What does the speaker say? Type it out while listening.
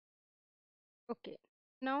Okay.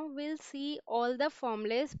 Now we'll see all the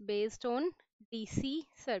formulas based on DC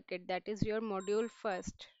circuit. That is your module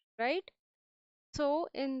first, right? So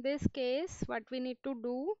in this case, what we need to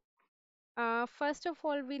do, first of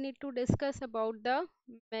all, we need to discuss about the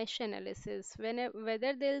mesh analysis.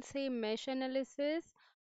 Whether they'll say mesh analysis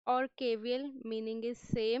or KVL, meaning is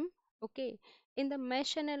same. Okay. In the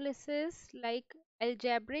mesh analysis, like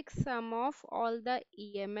algebraic sum of all the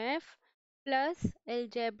EMF plus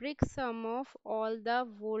algebraic sum of all the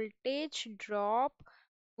voltage drop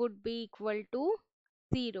would be equal to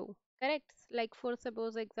 0. Correct? Like for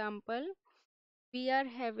suppose example, we are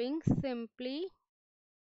having simply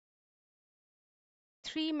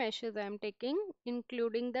three meshes I am taking,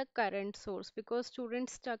 including the current source, because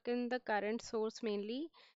students stuck in the current source mainly.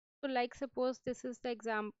 So like suppose this is the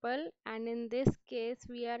example, and in this case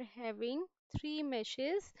we are having three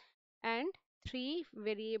meshes and three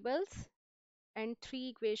variables and three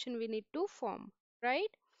equation we need to form, right?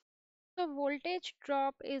 So voltage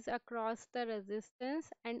drop is across the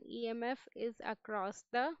resistance and EMF is across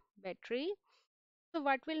the battery. So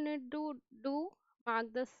what we'll need to do, mark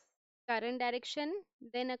the current direction,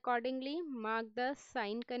 then accordingly mark the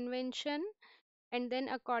sign convention, and then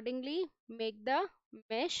accordingly make the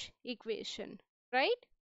mesh equation, right?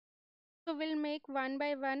 So we'll make one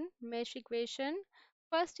by one mesh equation.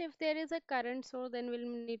 First, if there is a current source, then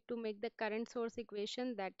we'll need to make the current source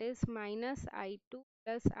equation, that is minus I2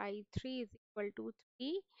 plus I3 is equal to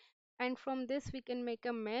 3. And from this we can make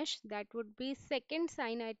a mesh, that would be second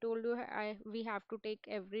sign I told you we have to take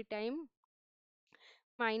every time,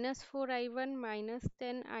 minus 4I1 minus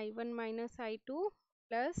 10I1 minus I2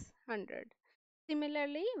 plus 100.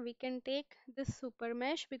 Similarly, we can take this super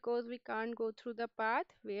mesh because we can't go through the path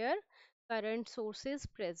where current source is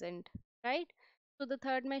present, right? So the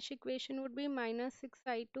third mesh equation would be minus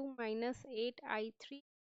 6I2 minus 8I3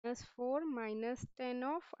 minus 4 minus 10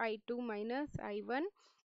 of I2 minus I1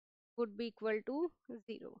 would be equal to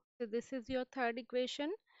 0. So this is your third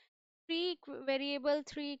equation. Variable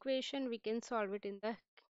three equation, we can solve it in the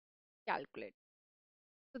calculator.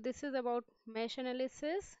 So this is about mesh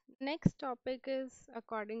analysis. Next topic is,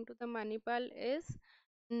 according to the Manipal, is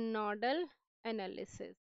nodal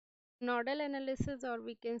analysis. Nodal analysis, or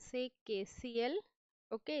we can say KCL.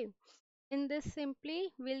 Okay. In this simply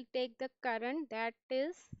we'll take the current, that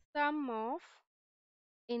is sum of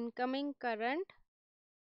incoming current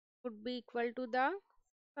would be equal to the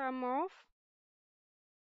sum of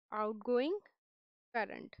outgoing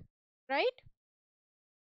current, right?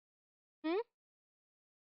 Hmm?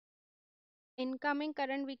 Incoming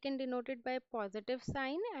current we can denote it by positive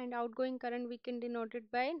sign and outgoing current we can denote it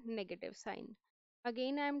by negative sign.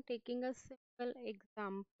 Again I am taking a simple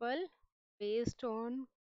example based on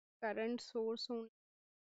current source only.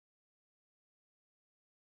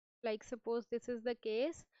 Like suppose this is the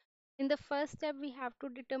case. In the first step we have to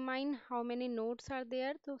determine how many nodes are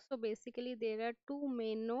there. So basically there are two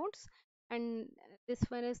main nodes, and this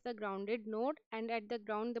one is the grounded node, and at the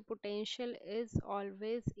ground the potential is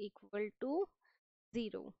always equal to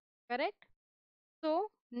 0. Correct? So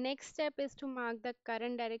next step is to mark the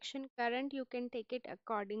current direction. Current you can take it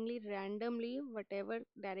accordingly, randomly, whatever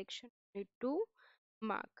direction you need to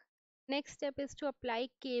mark. Next step is to apply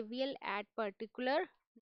KVL at particular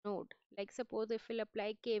node. Like suppose if we'll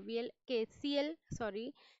apply KCL,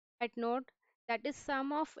 sorry, at node, that is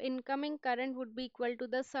sum of incoming current would be equal to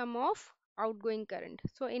the sum of outgoing current.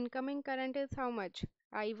 So incoming current is how much?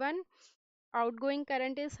 I1. Outgoing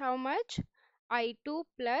current is how much? I2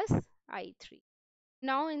 plus I3.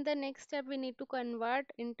 Now in the next step we need to convert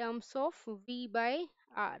in terms of V by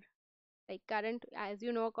R. Like current, as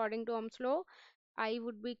you know, according to Ohm's law, I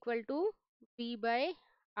would be equal to V by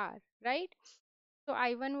R, right? So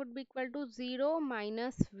I1 would be equal to 0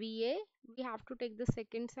 minus VA. We have to take the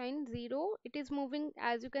second sign, 0. It is moving,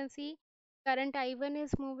 as you can see, current I1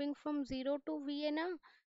 is moving from 0 to VA now.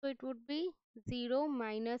 So it would be 0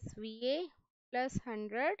 minus VA plus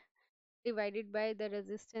 100 divided by the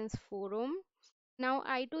resistance 4 ohm. Now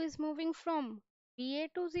I2 is moving from VA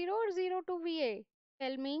to 0 or 0 to VA?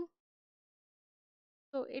 Tell me.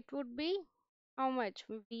 So it would be how much?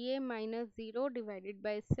 VA minus 0 divided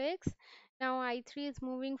by 6. Now I3 is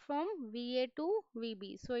moving from VA to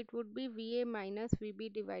VB. So it would be VA minus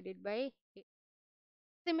VB divided by 8.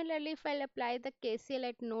 Similarly, if I'll apply the KCL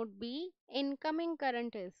at node B, incoming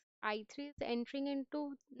current is I3 is entering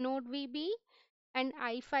into node VB and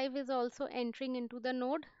I5 is also entering into the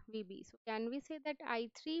node VB. So can we say that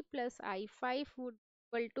I3 plus I5 would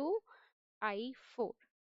equal to I4,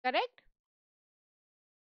 correct?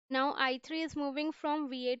 Now I3 is moving from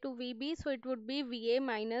VA to VB, so it would be VA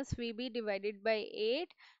minus VB divided by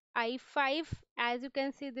 8. I5, as you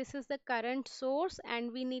can see, this is the current source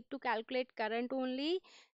and we need to calculate current only.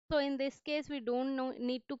 So in this case, we don't know,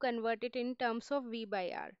 need to convert it in terms of V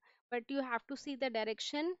by R. But you have to see the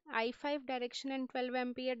direction. I5 direction and 12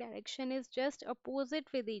 ampere direction is just opposite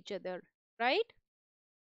with each other, right?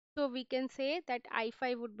 So we can say that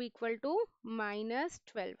I5 would be equal to minus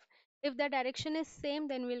 12. If the direction is same,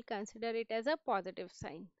 then we'll consider it as a positive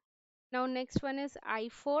sign. Now next one is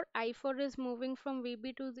I4. I4 is moving from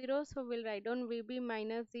VB to 0. So we'll write down VB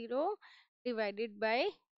minus 0 divided by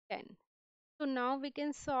 10. So now we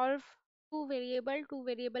can solve two variable. Two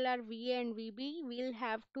variable are VA and VB. We'll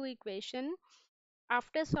have two equation.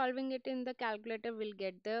 After solving it in the calculator, we'll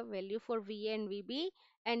get the value for VA and VB,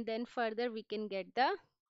 and then further we can get the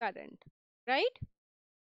current, right?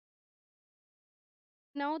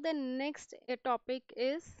 Now the next topic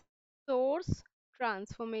is source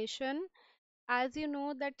transformation. As you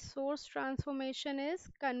know that source transformation is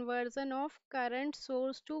conversion of current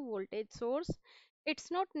source to voltage source.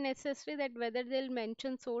 It's not necessary that whether they'll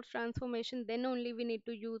mention source transformation then only we need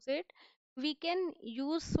to use it. We can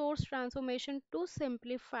use source transformation to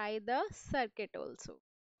simplify the circuit also.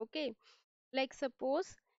 Okay, like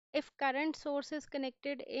suppose if current source is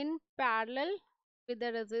connected in parallel with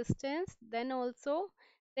the resistance, then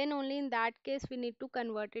only in that case we need to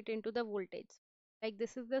convert it into the voltage. Like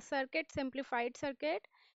this is the circuit, simplified circuit.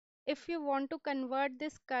 If you want to convert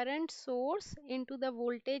this current source into the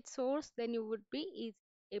voltage source, then you would be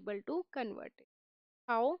able to convert it.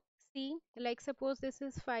 How? See, like suppose this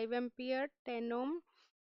is 5 ampere, 10 ohm,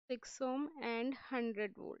 6 ohm and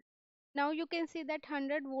 100 volt. Now you can see that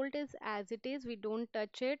 100 volt is as it is, we don't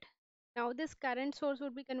touch it. Now this current source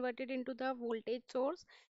would be converted into the voltage source.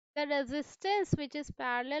 The resistance which is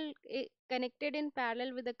connected in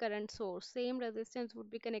parallel with the current source, same resistance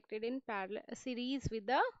would be connected in parallel series with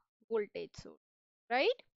the voltage source, right?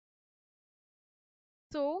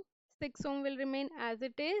 So 6 ohm will remain as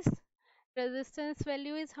it is. Resistance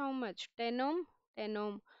value is how much? 10 ohm, 10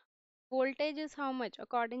 ohm. Voltage is how much?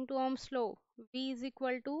 According to Ohm's law, V is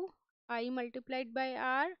equal to I multiplied by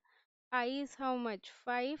R. I is how much?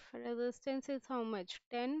 5. Resistance is how much?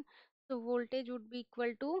 10. So voltage would be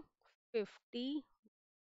equal to 50.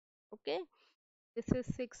 Okay. This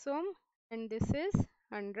is 6 ohm and this is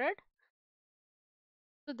 100.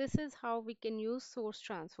 So this is how we can use source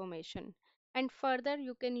transformation. And further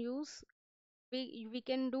you can use, we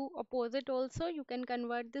can do opposite also. You can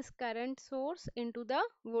convert this current source into the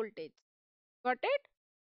voltage. Got it?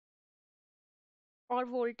 Or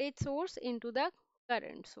voltage source into the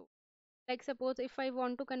current source. Like suppose if I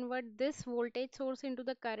want to convert this voltage source into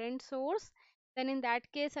the current source, then in that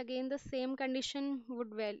case again the same condition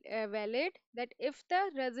would valid, that if the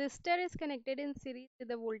resistor is connected in series with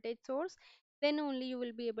the voltage source, then only you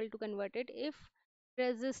will be able to convert it. If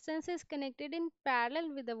resistance is connected in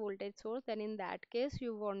parallel with the voltage source, then in that case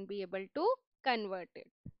you won't be able to convert it.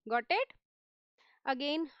 Got it?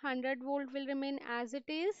 Again 100 volt will remain as it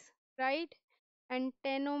is, right? And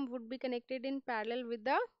 10 ohm would be connected in parallel with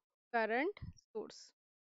the current source,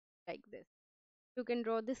 like this. You can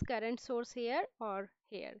draw this current source here or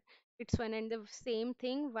here. It's one and the same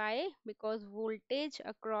thing. Why? Because voltage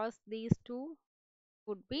across these two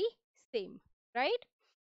would be same, right?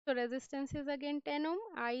 So resistance is again 10 ohm.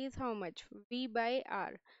 I is how much? V by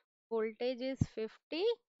R. Voltage is 50,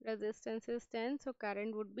 resistance is 10, so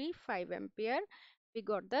current would be 5 ampere. We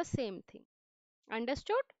got the same thing.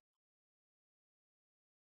 Understood?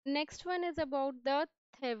 Next one is about the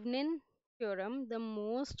Thevenin theorem, the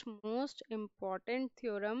most important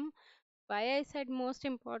theorem. Why I said most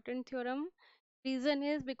important theorem? Reason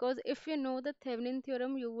is because if you know the Thevenin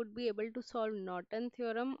theorem, you would be able to solve Norton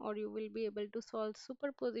theorem, or you will be able to solve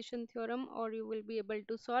superposition theorem, or you will be able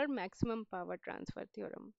to solve maximum power transfer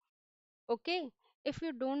theorem. Okay, if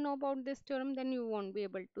you don't know about this theorem, then you won't be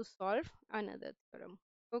able to solve another theorem.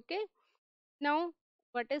 Okay, now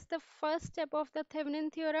what is the first step of the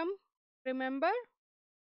Thevenin theorem? Remember?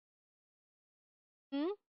 Hmm?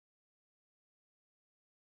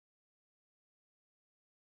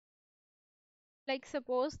 Like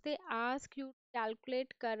suppose they ask you to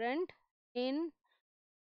calculate current in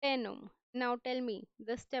 10 ohm. Now tell me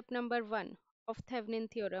the step number 1 of Thevenin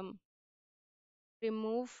theorem.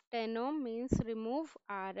 Remove 10 ohm means remove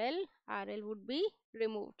RL. RL would be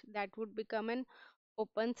removed. That would become an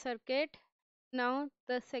open circuit. Now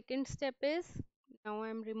the second step is, now I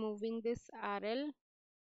am removing this RL.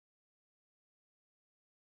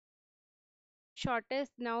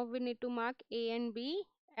 Shortest, now we need to mark A and B,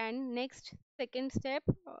 and next second step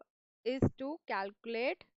is to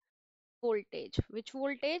calculate voltage. Which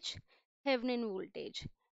voltage? Thevenin voltage.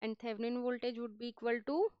 and Thevenin voltage would be equal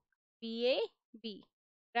to VAB,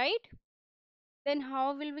 right? Then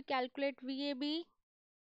how will we calculate VAB?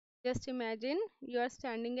 Just imagine you are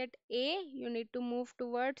standing at A, you need to move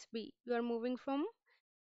towards B. You are moving from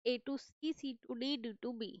A to C, C to D, D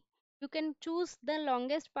to B. You can choose the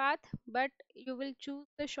longest path, but you will choose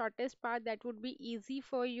the shortest path that would be easy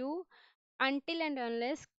for you until and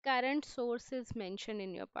unless current source is mentioned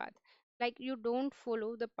in your path. Like you don't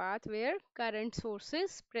follow the path where current source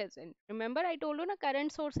is present. Remember I told you na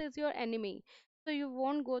current source is your enemy. So you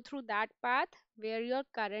won't go through that path where your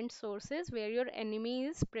current source is, where your enemy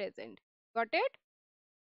is present. Got it?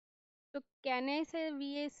 So can I say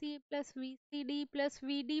VAC plus VCD plus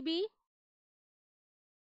VDB?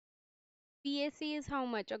 VAC is how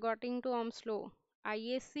much according to Ohm's law?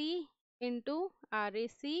 IAC into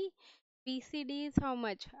RAC. VCD is how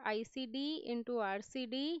much? ICD into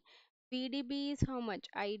RCD. VDB is how much?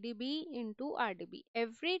 IDB into RDB.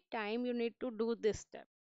 Every time you need to do this step.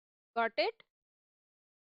 Got it?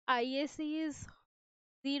 IAC is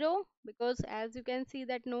 0 because as you can see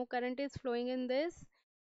that no current is flowing in this.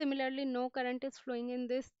 Similarly, no current is flowing in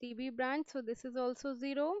this TB branch. So this is also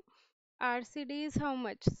 0. RCD is how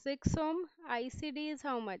much? 6 ohm. ICD is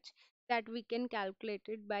how much? That we can calculate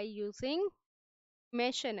it by using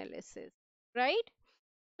mesh analysis, right?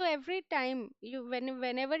 So every time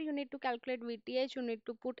whenever you need to calculate VTH, you need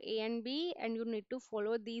to put A and B and you need to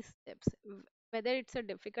follow these steps, whether it's a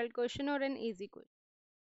difficult question or an easy question.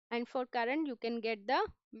 And for current, you can get the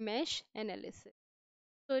mesh analysis.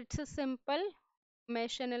 So it's a simple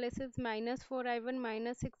mesh analysis. Minus 4i1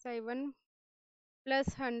 minus 6i1 plus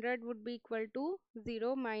 100 would be equal to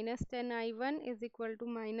 0. Minus 10i1 is equal to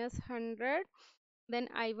minus 100. Then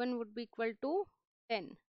i1 would be equal to 10,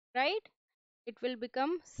 right? It will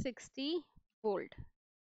become 60 volt.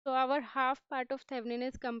 So our half part of Thevenin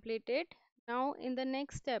is completed. Now in the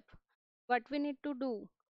next step, what we need to do?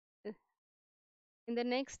 In the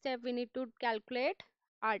next step, we need to calculate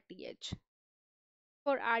RTH.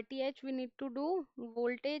 For RTH, we need to do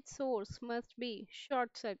voltage source must be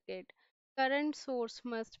short circuit. Current source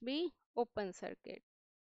must be open circuit.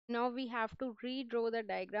 Now we have to redraw the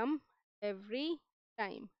diagram every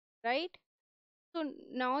time, right? So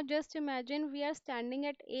now just imagine we are standing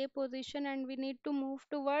at A position and we need to move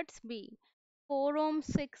towards B. 4 ohm,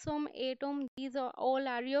 6 ohm, 8 ohm, these are all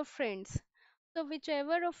are your friends. So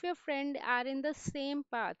whichever of your friend are in the same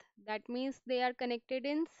path, that means they are connected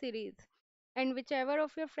in series. And whichever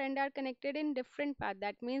of your friend are connected in different path,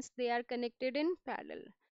 that means they are connected in parallel.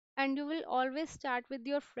 And you will always start with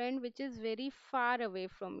your friend which is very far away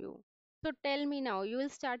from you. So tell me now, you will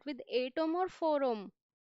start with 8 ohm or 4 ohm?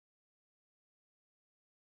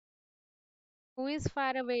 Who is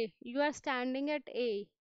far away? You are standing at A,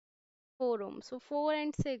 4 ohm. So 4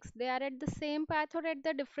 and 6, they are at the same path or at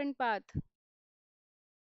the different path?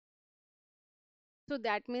 So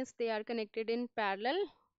that means they are connected in parallel,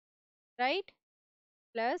 right?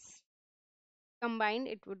 Plus combined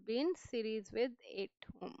it would be in series with 8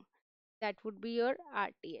 ohm. That would be your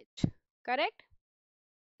RTH. Correct?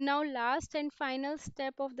 Now last and final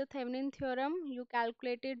step of the Thevenin theorem, you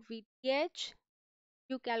calculated VTH,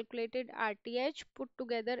 you calculated RTH, put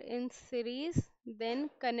together in series, then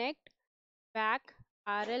connect back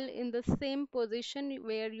RL in the same position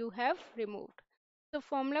where you have removed. So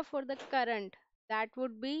formula for the current, that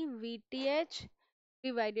would be VTH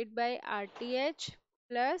divided by RTH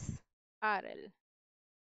plus RL.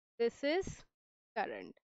 This is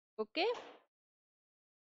current. Okay.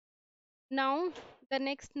 Now the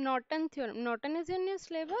next Norton theorem. Norton is in your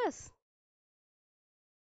syllabus.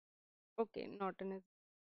 Okay, Norton is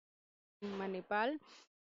in Manipal.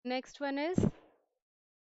 Next one is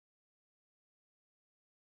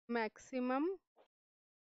maximum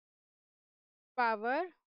power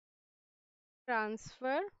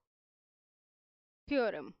transfer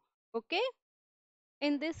theorem. Okay.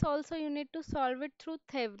 In this also you need to solve it through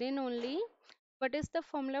Thevenin only. What is the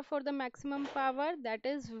formula for the maximum power? That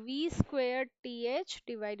is V squared TH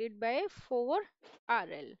divided by 4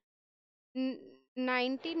 RL.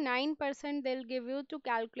 99% they'll give you to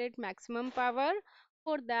calculate maximum power.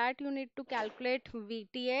 For that you need to calculate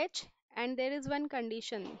VTH, and there is one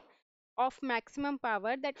condition of maximum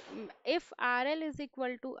power that if RL is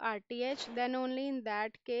equal to RTH, then only in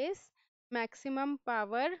that case maximum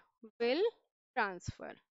power will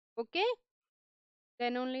transfer. Okay,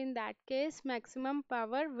 then only in that case maximum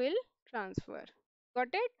power will transfer. Got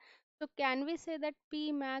it? So can we say that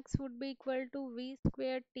P max would be equal to V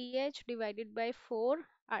squared TH divided by 4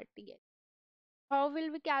 RTH? How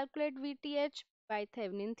will we calculate VTH? By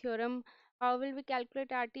Thevenin theorem. How will we calculate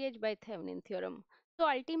RTH? By Thevenin theorem. So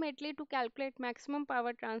ultimately, to calculate maximum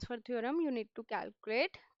power transfer theorem, you need to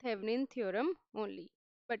calculate Thevenin theorem only.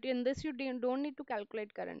 But in this, you don't need to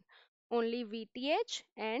calculate current, only VTH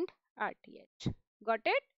and RTH. Got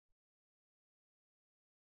it?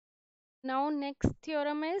 Now next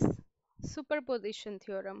theorem is superposition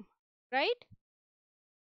theorem, right?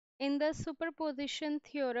 In the superposition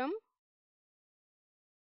theorem,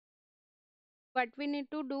 what we need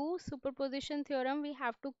to do, superposition theorem, we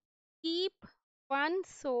have to keep one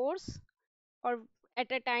source or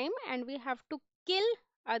at a time, and we have to kill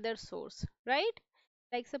other source, right?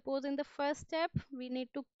 Like suppose in the first step we need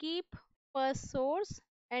to keep first source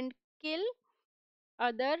and kill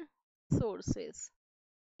other sources.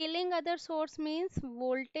 Killing other source means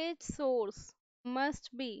voltage source must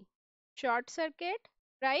be short circuit,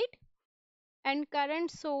 right? And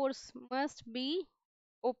current source must be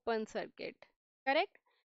open circuit, correct?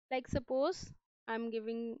 Like suppose I'm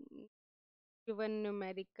giving given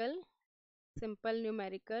numerical, simple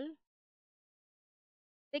numerical.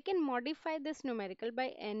 They can modify this numerical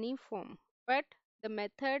by any form, but the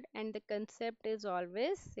method and the concept is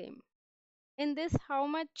always same. In this, how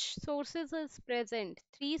much sources is present?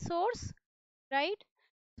 3 source, right?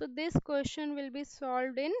 So this question will be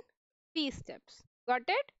solved in 3 steps. Got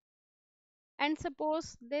it? And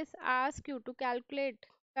suppose this ask you to calculate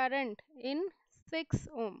current in 6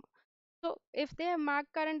 ohm. So if they have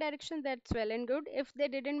marked current direction, that's well and good. If they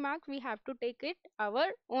didn't mark, we have to take it our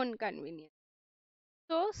own convenience.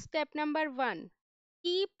 So step number 1,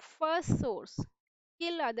 keep first source,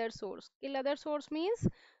 kill other source. Kill other source means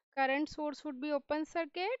current source would be open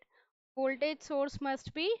circuit, voltage source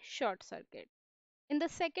must be short circuit. In the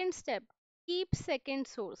second step, keep second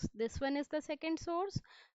source. This one is the second source.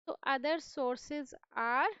 So other sources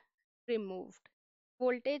are removed.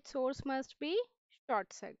 Voltage source must be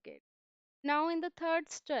short circuit. Now in the third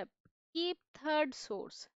step, keep third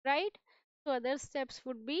source, right? So other steps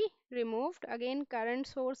would be removed. Again, current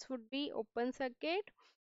source would be open circuit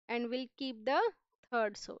and we'll keep the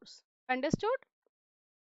third source. Understood?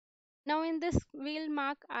 Now in this we'll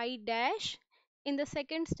mark I dash. In the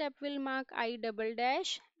second step we'll mark I double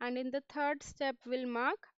dash, and in the third step we'll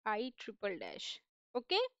mark I triple dash.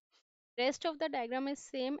 Okay? Rest of the diagram is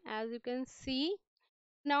same as you can see.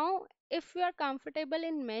 Now, if you are comfortable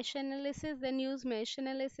in mesh analysis, then use mesh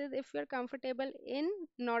analysis. If you are comfortable in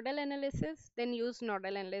nodal analysis, then use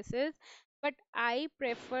nodal analysis. But I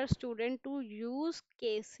prefer student to use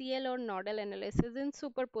KCL or nodal analysis in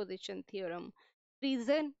superposition theorem.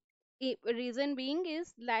 Reason, reason being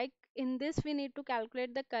is like in this we need to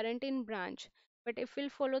calculate the current in branch. But if we'll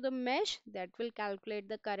follow the mesh, that will calculate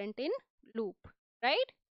the current in loop,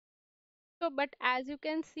 right? So, but as you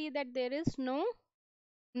can see that there is no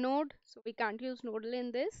node, so we can't use nodal in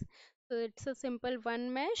this. So it's a simple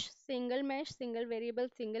one mesh, single variable,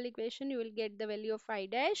 single equation. You will get the value of I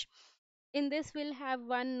dash. In this we'll have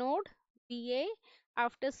one node VA.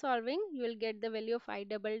 After solving you will get the value of I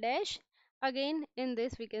double dash. Again in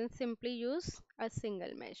this we can simply use a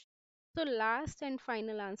single mesh. So last and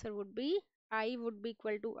final answer would be I would be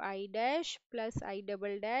equal to I dash plus I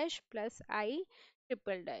double dash plus I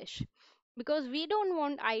triple dash, because we don't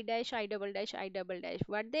want I dash, I double dash, I double dash.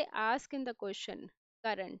 What they ask in the question,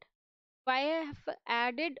 current. Why I have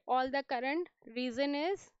added all the current? Reason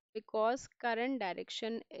is because current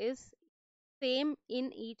direction is same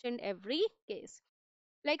in each and every case.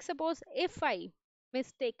 Like suppose if I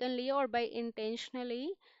mistakenly or by intentionally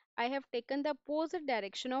I have taken the opposite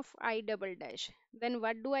direction of I double dash, then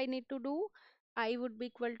what do I need to do? I would be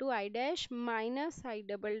equal to I dash minus I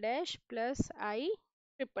double dash plus I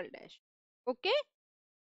triple dash. Okay,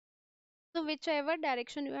 so whichever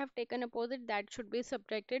direction you have taken opposite, that should be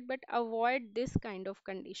subtracted, but avoid this kind of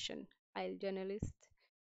condition. I'll generally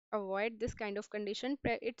avoid this kind of condition.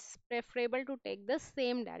 It's preferable to take the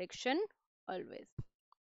same direction always.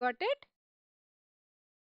 Got it?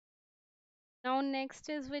 Now next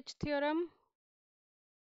is which theorem?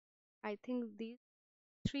 I think these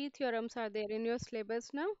 3 theorems are there in your syllabus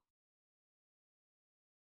now.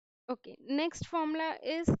 Okay, next formula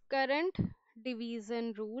is current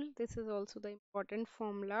division rule. This is also the important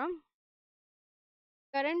formula.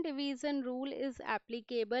 Current division rule is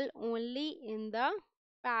applicable only in the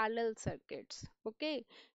parallel circuits. Okay,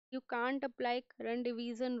 you can't apply current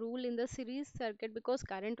division rule in the series circuit because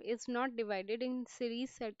current is not divided in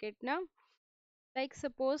series circuit now. Like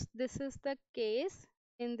suppose this is the case,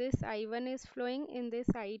 in this I1 is flowing, in this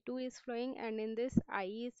I2 is flowing, and in this I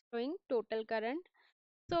is flowing total current.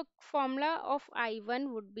 So formula of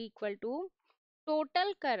I1 would be equal to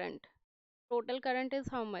total current. Total current is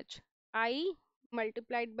how much? I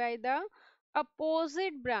multiplied by the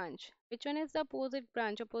Opposite branch. Which one is the opposite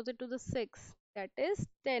branch? Opposite to the 6. That is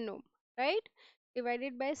 10 ohm, right?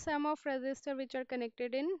 Divided by sum of resistor which are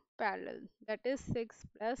connected in parallel. That is 6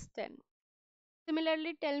 plus 10.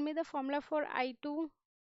 Similarly, tell me the formula for I2.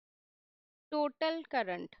 Total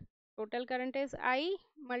current. Total current is I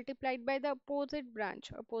multiplied by the opposite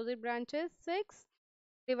branch. Opposite branch is 6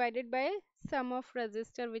 divided by sum of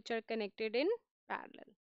resistor which are connected in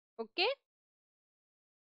parallel. Okay.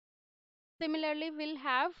 Similarly, we'll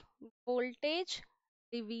have voltage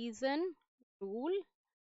division rule.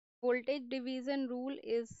 Voltage division rule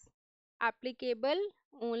is applicable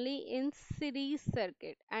only in series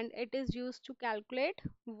circuit and it is used to calculate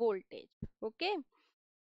voltage. Okay.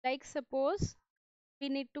 Like suppose we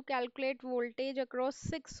need to calculate voltage across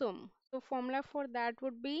 6 ohm. So formula for that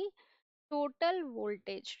would be total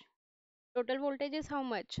voltage. Total voltage is how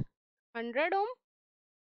much? 100 ohm,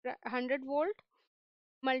 100 volt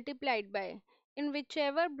multiplied by, in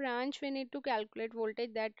whichever branch we need to calculate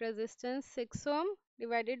voltage, that resistance 6 ohm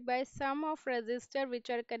divided by sum of resistor which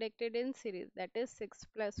are connected in series, that is 6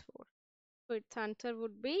 plus 4. So its answer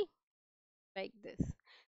would be like this.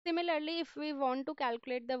 Similarly, if we want to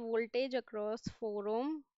calculate the voltage across 4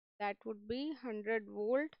 ohm, that would be 100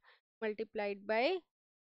 volt multiplied by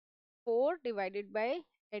 4 divided by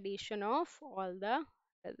addition of all the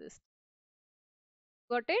resistors.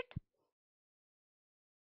 Got it?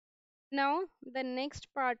 Now the next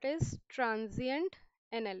part is transient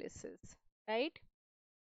analysis, right?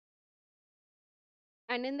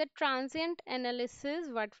 And in the transient analysis,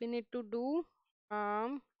 what we need to do,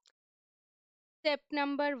 step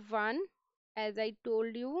number 1, as I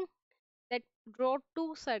told you, that draw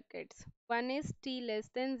two circuits. One is t less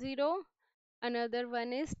than 0, another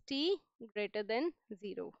one is t greater than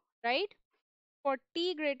 0, right? For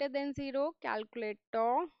t greater than 0, calculate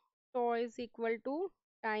tau. Tau is equal to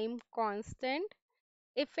time constant.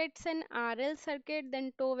 If it's an RL circuit,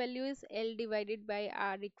 then tau value is L divided by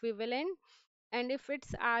R equivalent. And if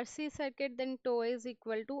it's RC circuit, then tau is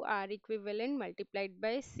equal to R equivalent multiplied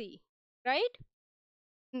by C, right?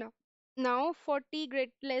 Now, now for t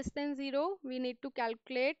less than 0, we need to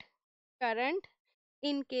calculate current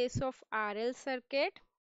in case of RL circuit.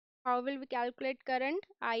 How will we calculate current?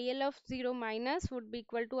 IL of 0 minus would be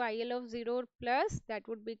equal to IL of 0 plus, that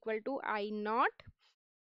would be equal to I naught.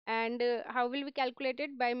 And how will we calculate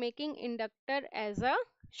it? By making inductor as a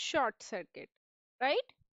short circuit, right?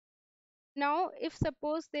 Now if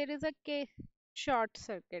suppose there is a case short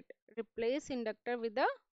circuit, replace inductor with a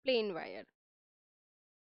plain wire,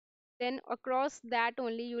 then across that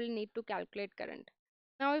only you will need to calculate current.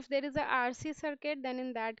 Now if there is a RC circuit, then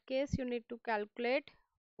in that case you need to calculate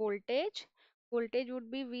voltage. Voltage would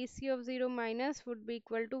be VC of 0 minus would be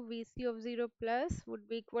equal to VC of 0 plus would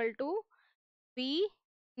be equal to V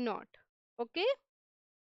naught. Okay.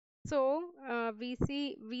 So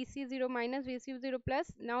VC 0 minus VC 0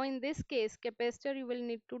 plus. Now in this case capacitor you will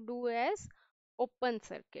need to do as open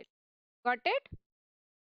circuit. Got it?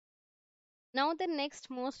 Now the next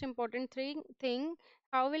most important thing,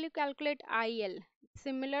 how will you calculate IL?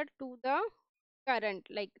 Similar to the current,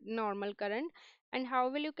 like normal current. And how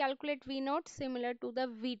will you calculate V naught? Similar to the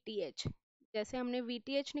VTH. जैसे हमने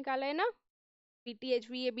VTH निकाला है ना, VTH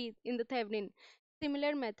VAB in the thevenin.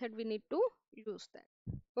 Similar method we need to use that.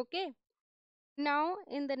 Okay. Now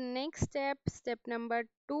in the next step, step number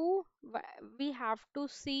 2, we have to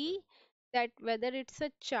see that whether it's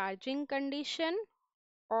a charging condition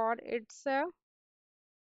or it's a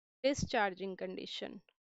discharging condition,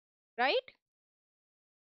 right?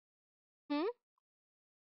 Hmm?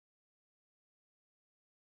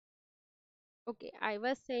 Okay, I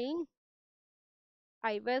was saying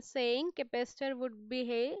capacitor would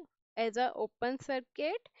behave as a open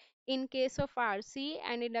circuit in case of RC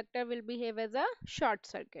and inductor will behave as a short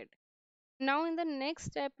circuit. Now in the next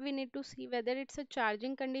step we need to see whether it's a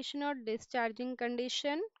charging condition or discharging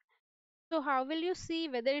condition. So how will you see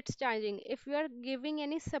whether it's charging? If you are giving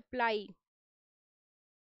any supply,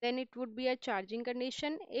 then it would be a charging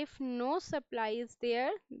condition. If no supply is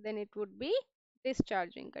there, then it would be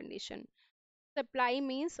discharging condition. Supply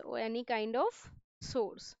means any kind of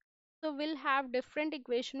source. So we'll have different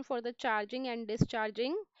equation for the charging and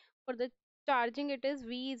discharging. For the charging it is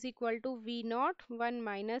V is equal to V naught 1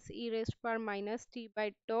 minus e raised to power minus t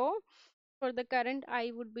by tau. For the current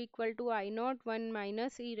I would be equal to I naught 1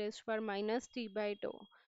 minus e raised to power minus t by tau.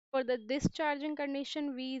 For the discharging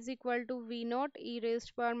condition, V is equal to V naught e raised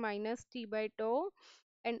to power minus t by tau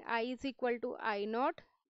and I is equal to I naught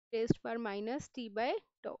raised to power minus t by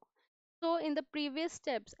tau. So in the previous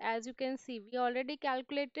steps, as you can see, we already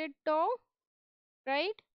calculated tau,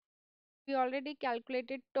 right? We already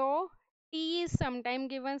calculated tau T is sometime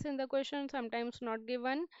given in the question, sometimes not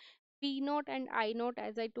given. P naught and I naught,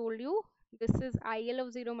 as I told you, this is IL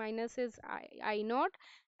of 0 minus is I naught,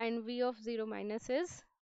 and V of 0 minus is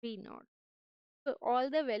V naught. So all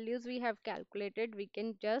the values we have calculated, we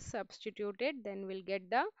can just substitute it, then we'll get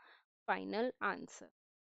the final answer.